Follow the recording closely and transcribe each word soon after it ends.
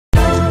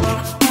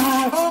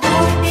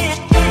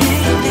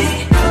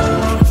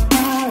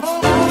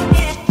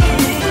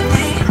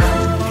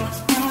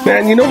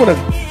man, you know when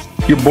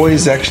your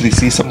boys actually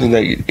see something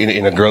that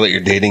in a girl that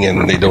you're dating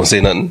and they don't say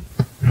nothing?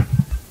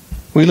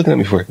 What are you looking at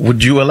me for?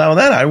 Would you allow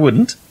that? I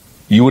wouldn't.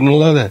 You wouldn't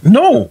allow that?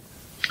 No.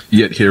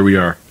 Yet here we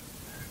are.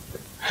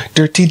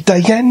 Dirty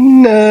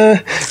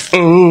Diana.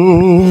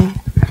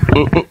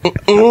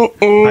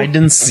 I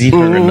didn't see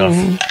her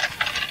enough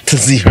to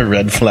see her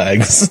red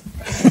flags.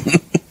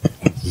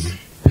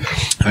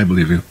 I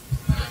believe you.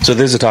 So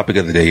there's a topic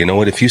of the day. You know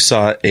what? If you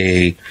saw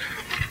a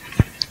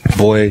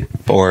boy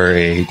or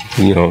a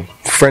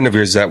friend of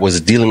yours that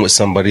was dealing with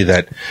somebody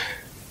that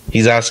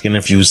he's asking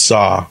if you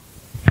saw.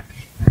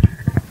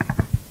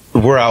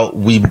 We're out.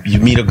 You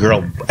meet a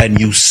girl and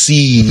you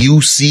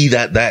see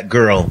that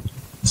girl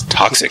is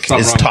toxic.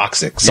 Is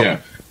toxic. So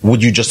yeah.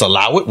 Would you just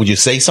allow it? Would you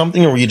say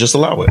something, or would you just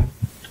allow it?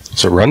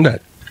 So run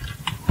that.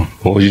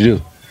 What would you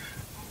do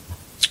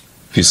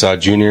if you saw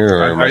Junior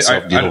or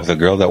myself dealing with a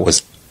girl that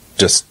was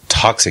just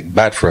toxic,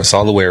 bad for us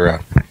all the way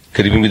around?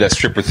 Could even be that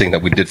stripper thing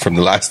that we did from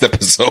the last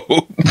episode.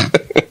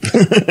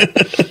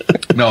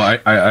 No,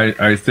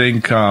 I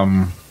think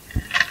I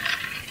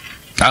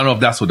don't know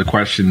if that's what the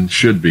question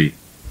should be.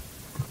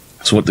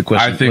 That's what the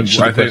question.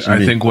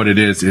 I think what it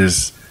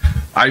is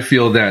I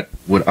feel that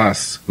with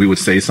us we would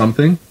say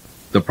something.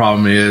 The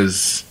problem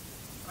is,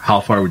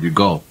 how far would you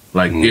go?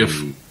 Like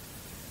if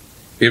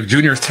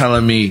Junior's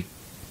telling me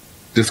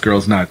this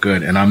girl's not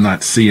good and I'm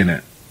not seeing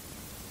it,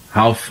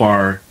 how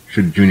far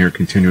should Junior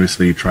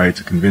continuously try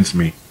to convince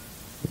me?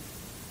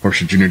 Or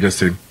should Junior just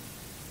say,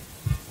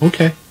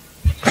 okay,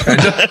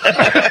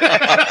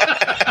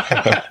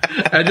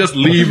 and just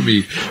leave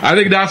me? I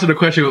think that's the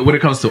question when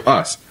it comes to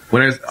us.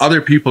 When there's other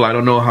people, I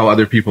don't know how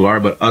other people are,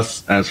 but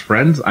us as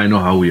friends, I know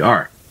how we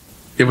are.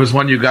 If it's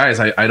one of you guys,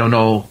 I don't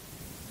know.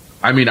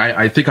 I mean,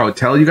 I think I would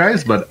tell you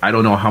guys, but I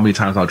don't know how many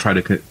times I'll try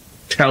to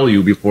tell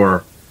you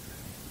before,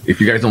 if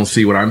you guys don't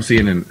see what I'm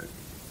seeing, and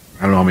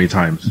I don't know how many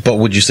times. But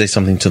would you say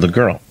something to the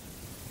girl?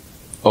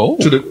 Oh,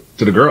 to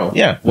the girl?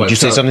 Yeah. Would you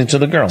say something to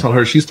the girl? Tell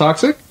her she's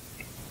toxic?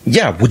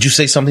 Yeah. Would you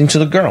say something to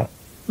the girl?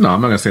 No,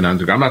 I'm not gonna say nothing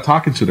to the girl. I'm not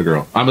talking to the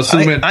girl. I'm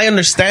assuming. I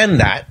understand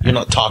that you're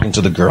not talking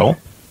to the girl,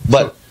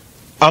 but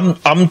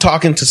I'm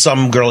talking to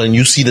some girl and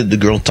you see that the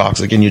girl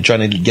toxic and you're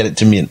trying to get it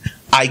to me and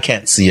I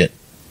can't see it.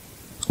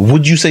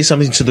 Would you say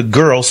something to the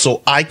girl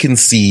so I can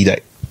see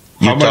that?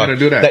 How am I gonna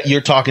do that? That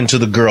you're talking to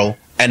the girl,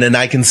 and then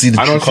I can see the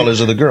true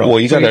colors of the girl. Well,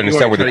 you got to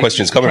understand where the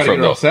question's coming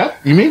from, though. Upset?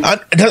 You mean? I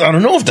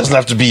don't know if it doesn't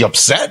have to be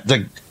upset.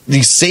 Like,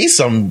 you say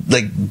some,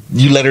 like,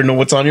 you let her know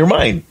what's on your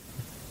mind.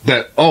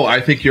 That, I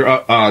think you're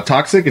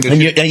toxic,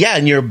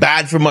 and you're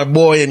bad for my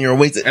boy, and you're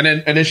wasted.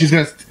 And then she's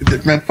gonna,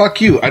 man, fuck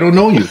you. I don't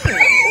know you,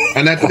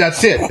 and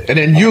that's it. And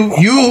then you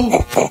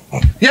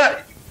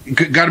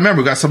gotta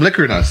remember, we got some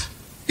liquor in us.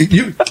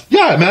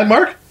 Man,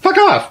 Mark, fuck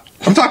off.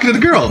 I'm talking to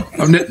the girl.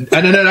 And then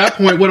at that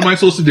point, what am I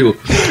supposed to do?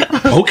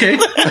 Okay,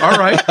 all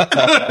right.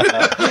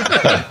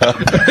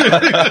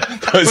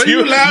 Because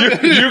you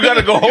got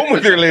to go home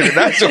with her later.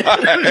 That's why.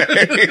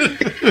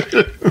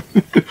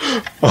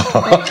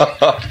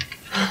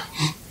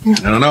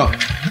 I don't know.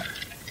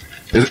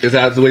 Is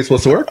that the way it's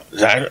supposed to work?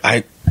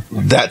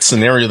 That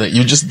scenario that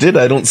you just did,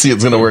 I don't see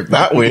it's going to work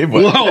that way.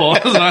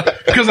 But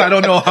because I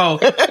don't know how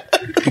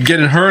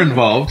getting her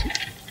involved.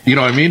 You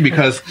know what I mean?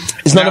 Because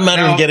it's not a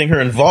matter of getting her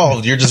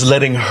involved. You're just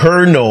letting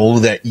her know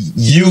that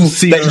you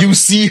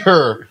see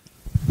her.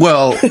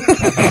 Well,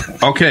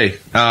 okay.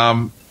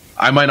 I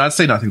might not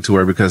say nothing to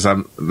her because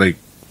I'm like,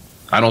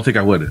 I don't think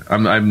I would.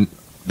 I'm.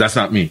 That's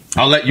not me.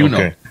 I'll let you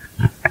know.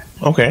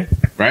 Okay.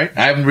 Right?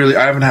 I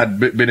haven't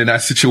been in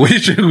that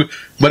situation.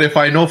 But if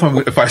I know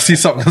if I see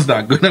something that's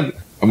not good, I'm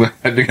gonna.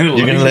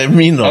 You're gonna let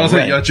me know. I was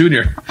like, yo,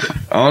 Junior,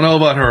 I don't know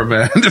about her,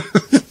 man.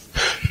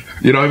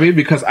 You know what I mean?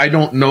 Because I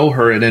don't know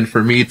her, and then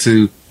for me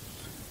to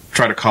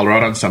try to call her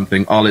out on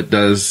something, all it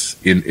does,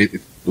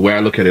 the way I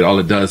look at it, all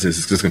it does is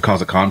it's just going to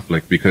cause a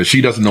conflict because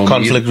she doesn't know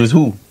conflict with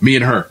who? Me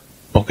and her.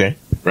 Okay.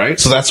 Right?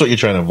 So that's what you're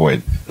trying to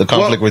avoid, the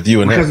conflict with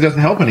you and her. Because it doesn't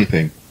help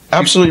anything.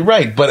 Absolutely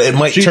right, but it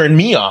might turn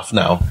me off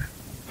now.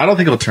 I don't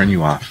think it'll turn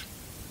you off.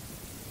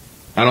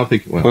 I don't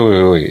think it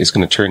will. Wait. It's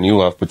going to turn you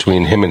off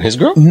between him and his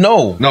girl?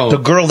 No. The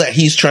girl that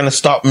he's trying to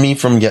stop me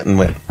from getting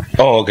with.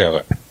 Oh,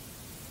 okay.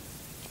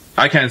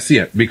 I can't see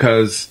it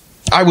because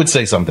I would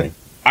say something.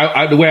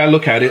 The way I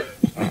look at it,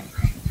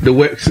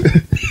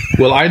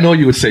 well, I know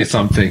you would say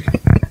something.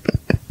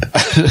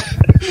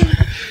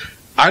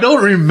 I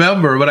don't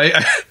remember, but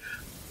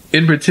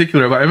in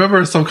particular, but I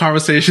remember some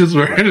conversations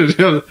where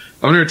I'm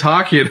there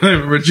talking, and I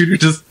remember Junior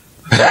just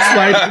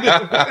sliding.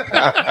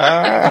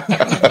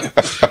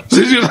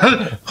 So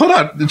hold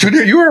on,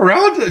 Junior, you were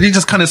around? And he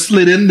just kind of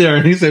slid in there,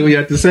 and he said what you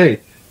had to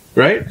say,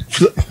 right?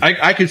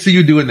 I could see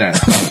you doing that,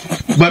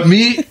 but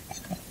me.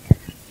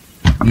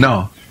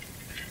 No,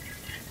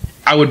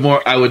 I would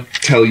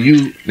tell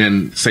you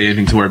than say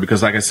anything to her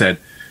because, like I said,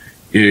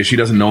 she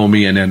doesn't know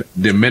me. And then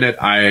the minute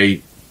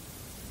I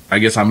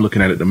guess I'm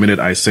looking at it, the minute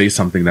I say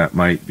something that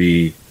might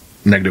be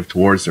negative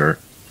towards her,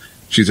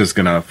 she's just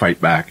gonna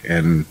fight back.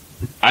 And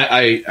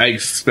I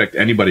expect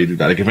anybody to do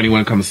that. Like if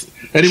anyone I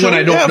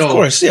don't know, of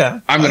course,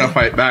 yeah. I'm gonna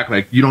fight back.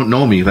 Like you don't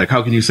know me. Like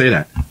how can you say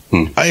that?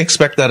 I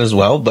expect that as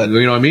well, but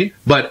You know what I mean?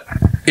 But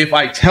if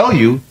I tell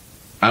you,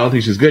 I don't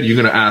think she's good, you're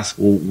going to ask,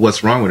 well,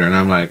 what's wrong with her? And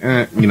I'm like,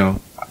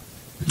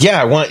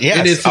 yeah, I want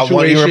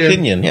your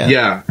opinion.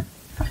 Yeah.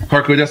 Or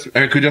it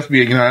could just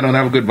be, I don't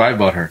have a good vibe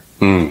about her.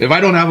 If I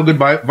don't have a good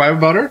vibe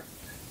about her,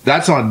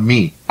 that's on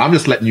me. I'm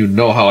just letting you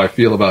know how I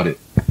feel about it.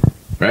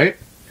 Right?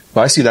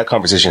 Well, I see that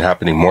conversation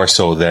happening more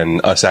so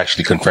than us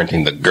actually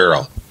confronting the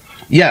girl.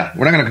 Yeah,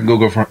 we're not going to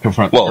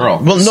confront the girl.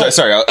 Well, no,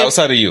 sorry,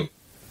 outside of you.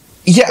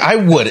 Yeah, I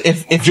would.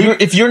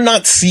 If you're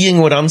not seeing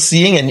what I'm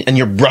seeing and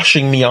you're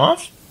brushing me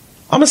off,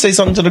 I'm gonna say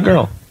something to the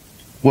girl.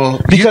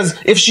 Well, because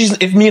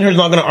if me and her's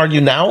not gonna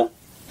argue now,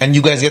 and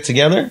you guys get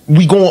together,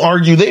 we gonna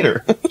argue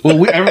later.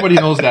 Well, everybody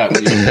knows that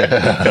with you.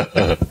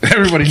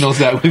 Everybody knows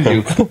that with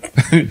you.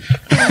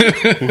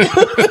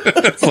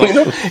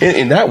 Well,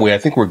 in that way, I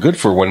think we're good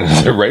for one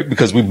another, right?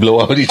 Because we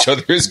blow out each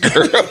other's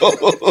girls.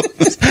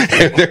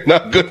 If they're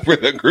not good for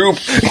the group,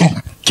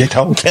 get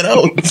out. Get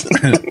out.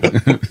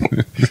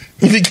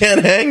 If you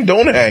can't hang,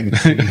 don't hang.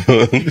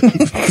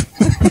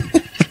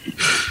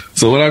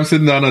 So when I'm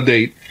sitting on a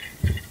date,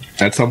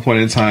 at some point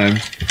in time,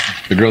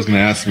 the girl's going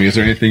to ask me, is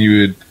there anything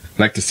you would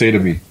like to say to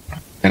me?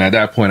 And at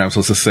that point, I'm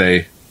supposed to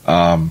say,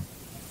 yeah,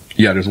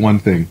 there's one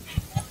thing.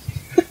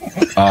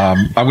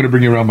 I'm going to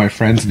bring you around my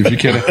friends, and if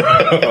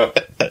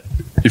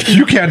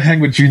you can't hang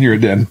with Junior,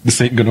 then this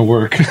ain't going to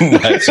work.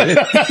 That's it.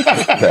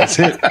 That's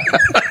it.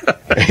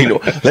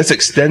 Let's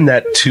extend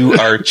that to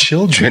our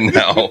children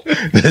now.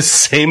 The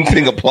same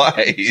thing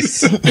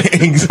applies.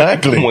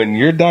 Exactly. When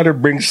your daughter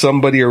brings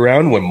somebody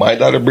around, when my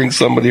daughter brings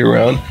somebody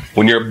around,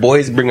 when your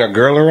boys bring a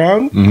girl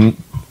around,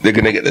 they're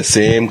going to get the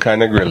same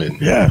kind of grilling.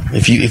 Yeah.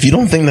 If you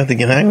don't think that they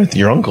can hang with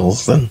your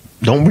uncles, then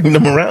don't bring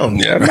them around.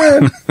 Yeah,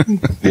 man.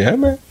 Yeah,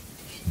 man.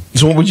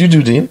 So what would you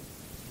do, Dean?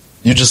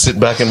 You just sit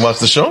back and watch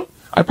the show?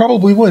 I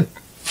probably would.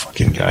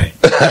 Fucking guy.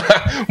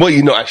 Well,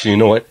 you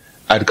know what?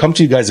 I'd come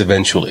to you guys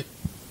eventually.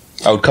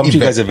 I would come to you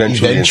guys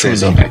eventually and say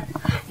something.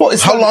 Well,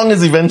 how long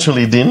is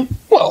eventually, Dean?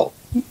 Well,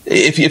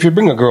 if you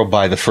bring a girl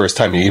by the first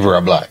time, you give her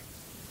a blind,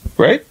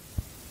 right?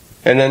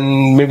 And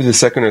then maybe the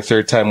second or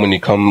third time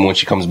when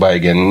she comes by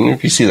again,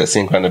 if you see that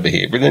same kind of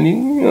behavior,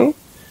 then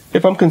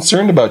if I'm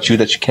concerned about you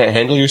that you can't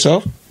handle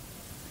yourself,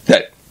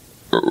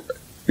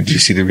 did you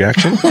see the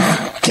reaction?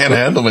 Can't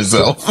handle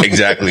myself.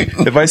 Exactly.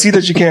 If I see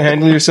that you can't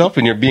handle yourself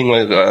and you're being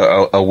like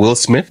a Will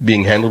Smith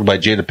being handled by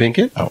Jada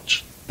Pinkett,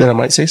 ouch, then I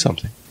might say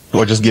something.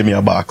 Or just give me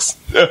a box.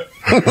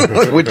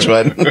 Which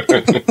one?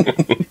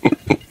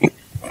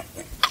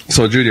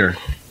 So, Junior,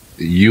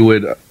 you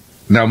would...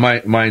 Now,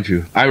 mind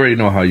you, I already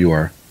know how you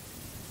are.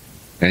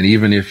 And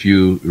even if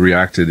you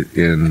reacted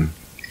in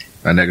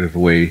a negative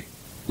way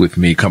with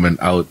me coming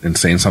out and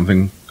saying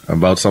something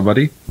about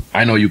somebody,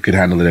 I know you could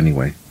handle it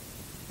anyway.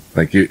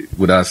 Like,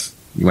 with us,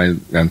 you might...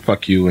 And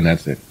fuck you, and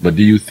that's it. But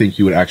do you think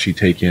you would actually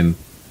take in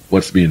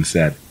what's being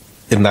said?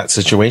 In that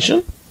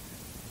situation?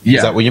 Yeah.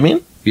 Is that what you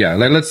mean? Yeah,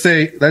 like let's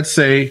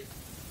say,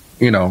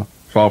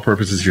 for all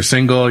purposes, you're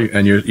single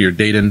and you're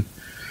dating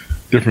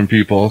different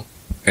people,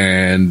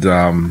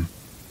 and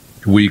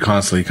we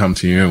constantly come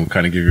to you and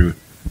kind of give you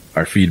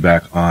our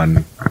feedback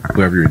on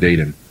whoever you're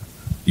dating.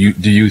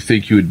 Do you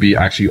think you would be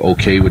actually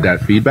okay with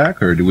that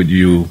feedback, or would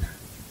you?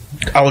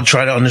 I would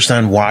try to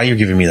understand why you're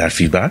giving me that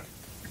feedback.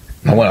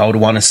 I would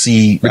want to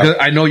see, because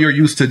I know you're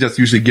used to just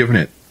usually giving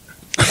it.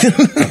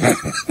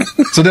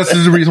 So this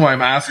is the reason why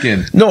I'm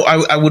asking. No,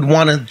 I would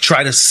want to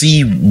try to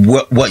see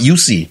what you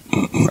see.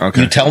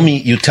 Okay.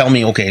 You tell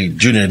me, okay,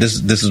 Junior, this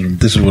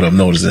is what I'm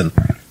noticing.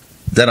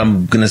 Then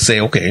I'm gonna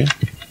say, okay.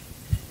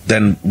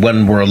 Then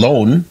when we're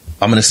alone,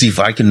 I'm gonna see if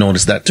I can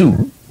notice that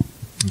too.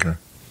 Okay.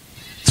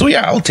 So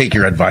yeah, I'll take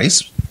your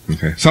advice.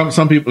 Okay.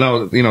 Some people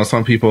now,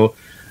 some people,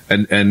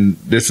 and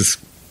this is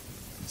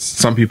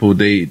some people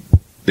they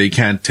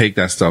can't take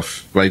that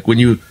stuff. Like when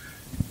you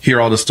hear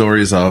all the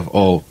stories of,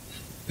 oh,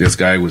 this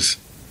guy was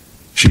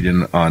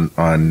cheating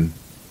on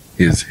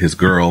his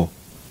girl,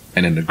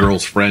 and then the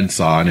girl's friend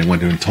saw and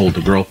went and told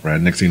the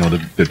girlfriend. Next thing you know,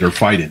 that they're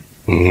fighting.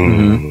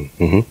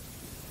 Mm-hmm. Mm-hmm.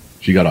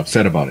 She got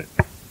upset about it.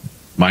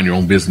 Mind your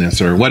own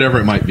business or whatever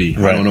it might be.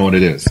 Right. I don't know what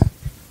it is.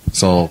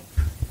 So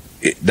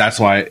that's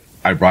why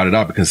I brought it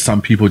up, because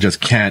some people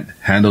just can't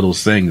handle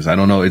those things. I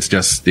don't know. It's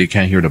just they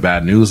can't hear the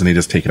bad news and they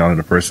just take it out on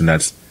the person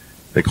that's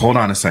like, hold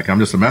on a second, I'm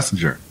just a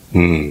messenger.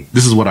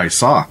 This is what I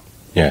saw.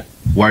 Yeah.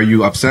 Why are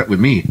you upset with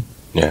me?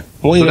 Yeah.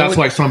 Well, so that's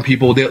why some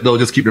people, they'll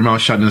just keep their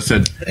mouth shut and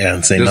said,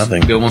 and say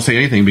nothing. They won't say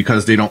anything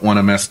because they don't want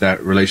to mess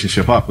that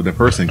relationship up with the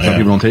person. Some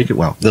people don't take it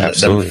well. They'll let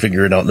them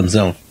figure it out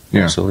themselves.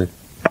 Yeah. Absolutely.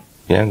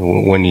 Yeah.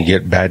 When you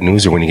get bad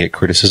news or when you get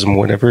criticism or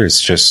whatever,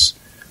 it's just,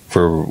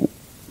 for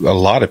a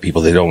lot of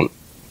people, they don't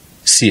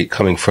see it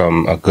coming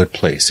from a good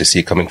place. They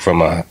see it coming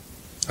from a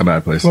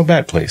bad place. A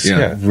bad place.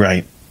 Yeah.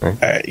 Right.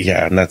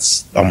 Yeah. And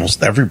that's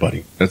almost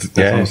everybody. That's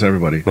almost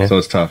everybody. Yeah. So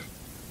it's tough.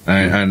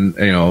 And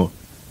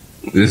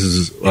this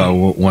is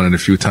one of the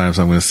few times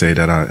I'm going to say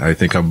that I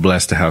think I'm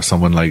blessed to have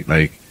someone like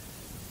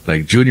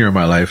Junior in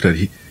my life,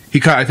 that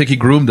I think he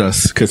groomed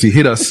us because he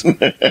hit us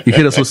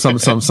with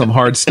some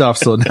hard stuff.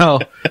 So now,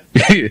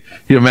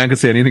 your man can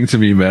say anything to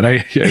me, man.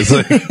 It's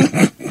like,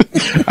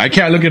 I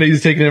can't look at it.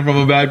 He's taking it from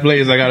a bad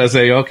place. I gotta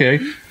say, okay.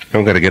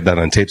 I'm gonna get that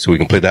on tape so we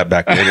can play that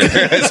back later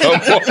at some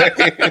point.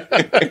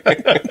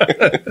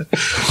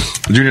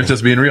 Junior's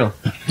just being real.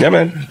 Yeah,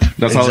 man.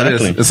 That's all it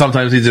is. And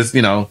sometimes he just,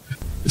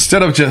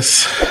 instead of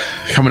just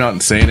coming out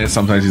and saying it,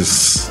 sometimes he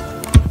just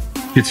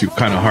hits you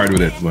kind of hard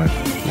with it. But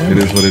it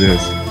is what it is.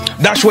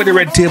 That's where the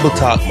red table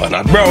talk, man.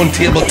 Brown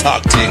table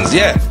talk things,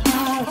 yeah.